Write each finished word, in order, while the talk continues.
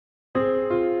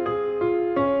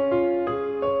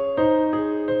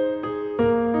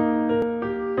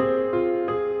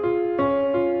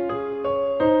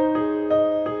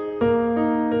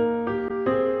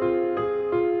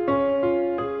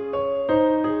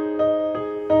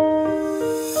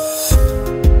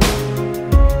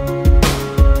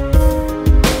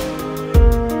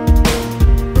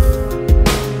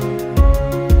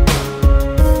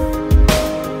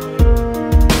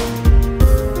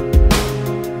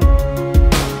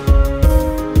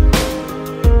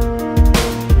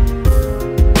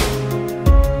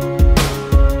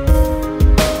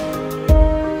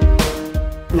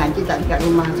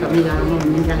rumah, suami dah lama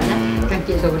meninggal kan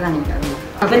cik seorang kat rumah.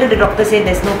 Even though the doctor said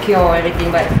there's no cure or everything,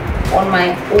 but on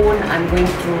my own, I'm going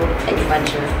through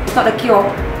acupuncture. It's not a cure,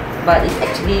 but it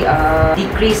actually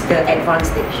decrease the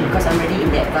advanced stage because I'm already in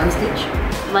the advanced stage.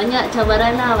 Banyak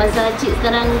cabaran lah. Pasal cik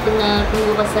sekarang tengah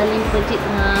tunggu pasal limpa cik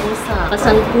tengah rosak.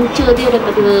 Pasal punca dia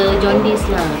daripada jaundice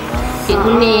lah. Cik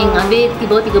kuning, habis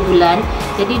 3 bulan.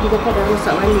 Jadi dia kata dah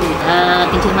rosak balik.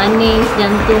 Kencing manis,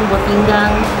 jantung, buah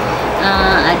pinggang,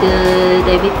 ada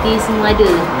diabetes, semua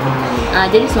ada.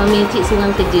 Jadi suami cik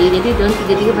seorang kerja, jadi diorang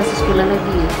tiga-tiga masih sekolah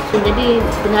lagi. Jadi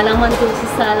pengalaman tu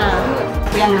susah lah.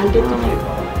 Yang ada tu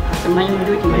semayang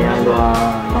dua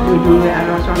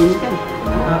arwah suami kan.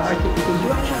 Cik pergi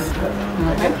jual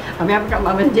kan. Habis apa kat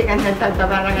mak masjid kan hantar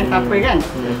barang hantar apa kan.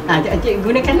 Cik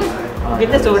gunakan lah.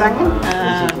 Kita seorang kan.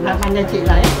 Nak pandai cik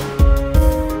lah ya.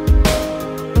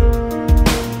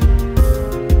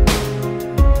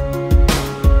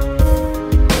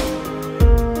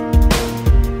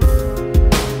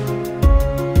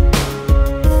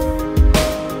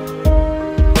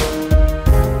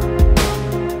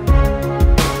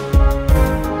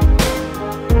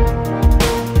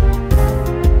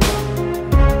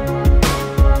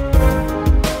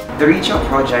 The Reach Out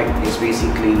project is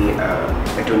basically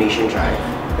a donation drive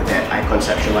that I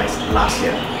conceptualized last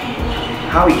year.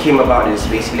 How it came about is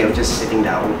basically I was just sitting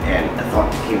down and a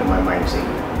thought came to my mind saying,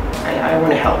 I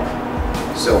want to help.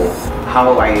 So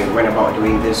how I went about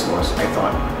doing this was I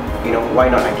thought, you know, why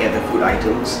not I get the food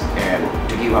items and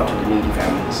to give out to the needy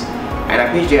families. And I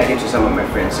pitched the idea to some of my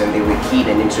friends and they were keen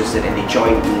and interested and they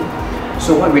joined me.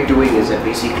 So what we're doing is that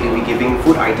basically we're giving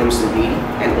food items to the needy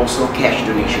and also cash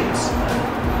donations.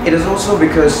 It is also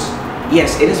because,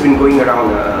 yes, it has been going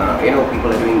around, you know, people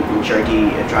are doing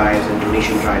charity drives and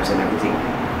donation drives and everything.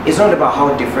 It's not about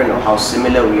how different or how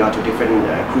similar we are to different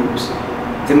groups.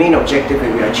 The main objective that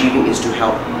we are achieving is to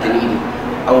help the needy.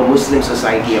 Our Muslim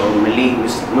society, our Malay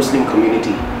Muslim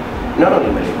community, not only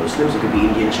Malay Muslims, it could be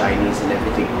Indian, Chinese and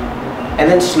everything. And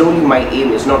then slowly my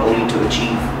aim is not only to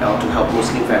achieve or to help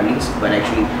Muslim families, but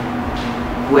actually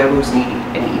whoever is needy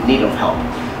and in need of help.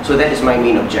 So that is my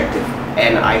main objective.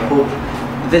 And I hope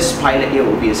this pilot year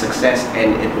will be a success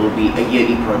and it will be a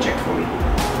yearly project for me.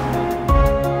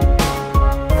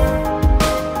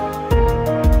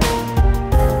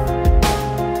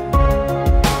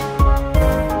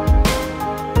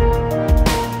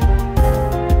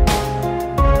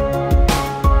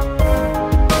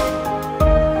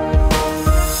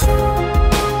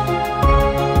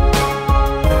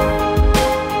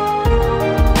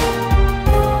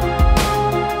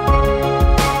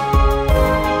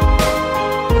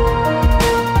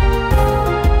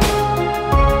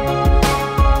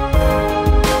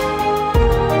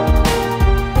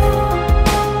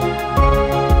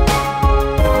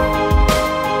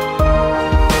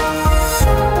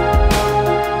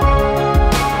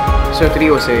 So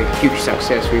today was a huge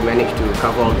success. We managed to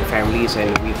cover all the families and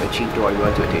we've achieved what we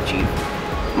wanted to achieve.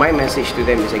 My message to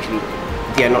them is actually,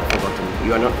 they are not forgotten.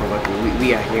 You are not forgotten.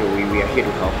 We are here. We are here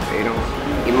to help. You know,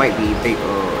 it might be big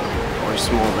or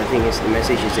small, but the thing is, the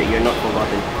message is that you're not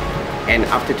forgotten. And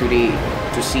after today,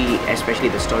 to see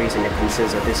especially the stories and the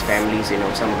concerns of these families, you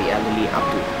know, some of the elderly up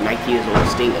to 90 years old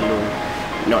staying alone,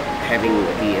 not having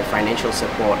the financial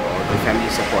support or the family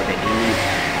support that they need.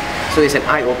 So it's an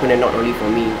eye-opener not only for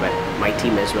me but my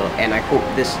team as well, and I hope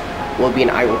this will be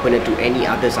an eye-opener to any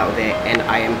others out there, and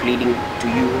I am pleading to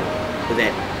you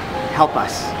that help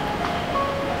us.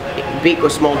 Big or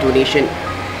small donation,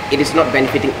 it is not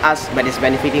benefiting us but it's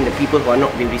benefiting the people who are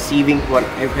not been receiving, who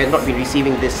have not been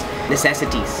receiving these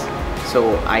necessities.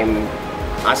 So I'm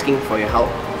asking for your help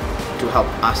to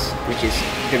help us, which is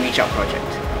the Reach Out project.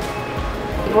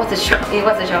 It was a shock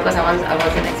because I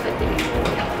wasn't expecting it.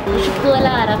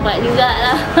 Syukurlah dapat juga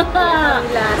lah.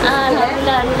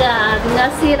 Alhamdulillah juga. Terima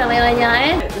kasih lah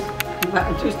banyak-banyak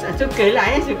Suka lah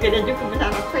ya, suka dan juga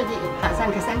besar apa je. Tak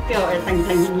sangka-sangka orang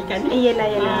datang ni kan.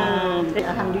 Iyalah.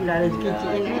 Alhamdulillah rezeki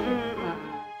cik ni.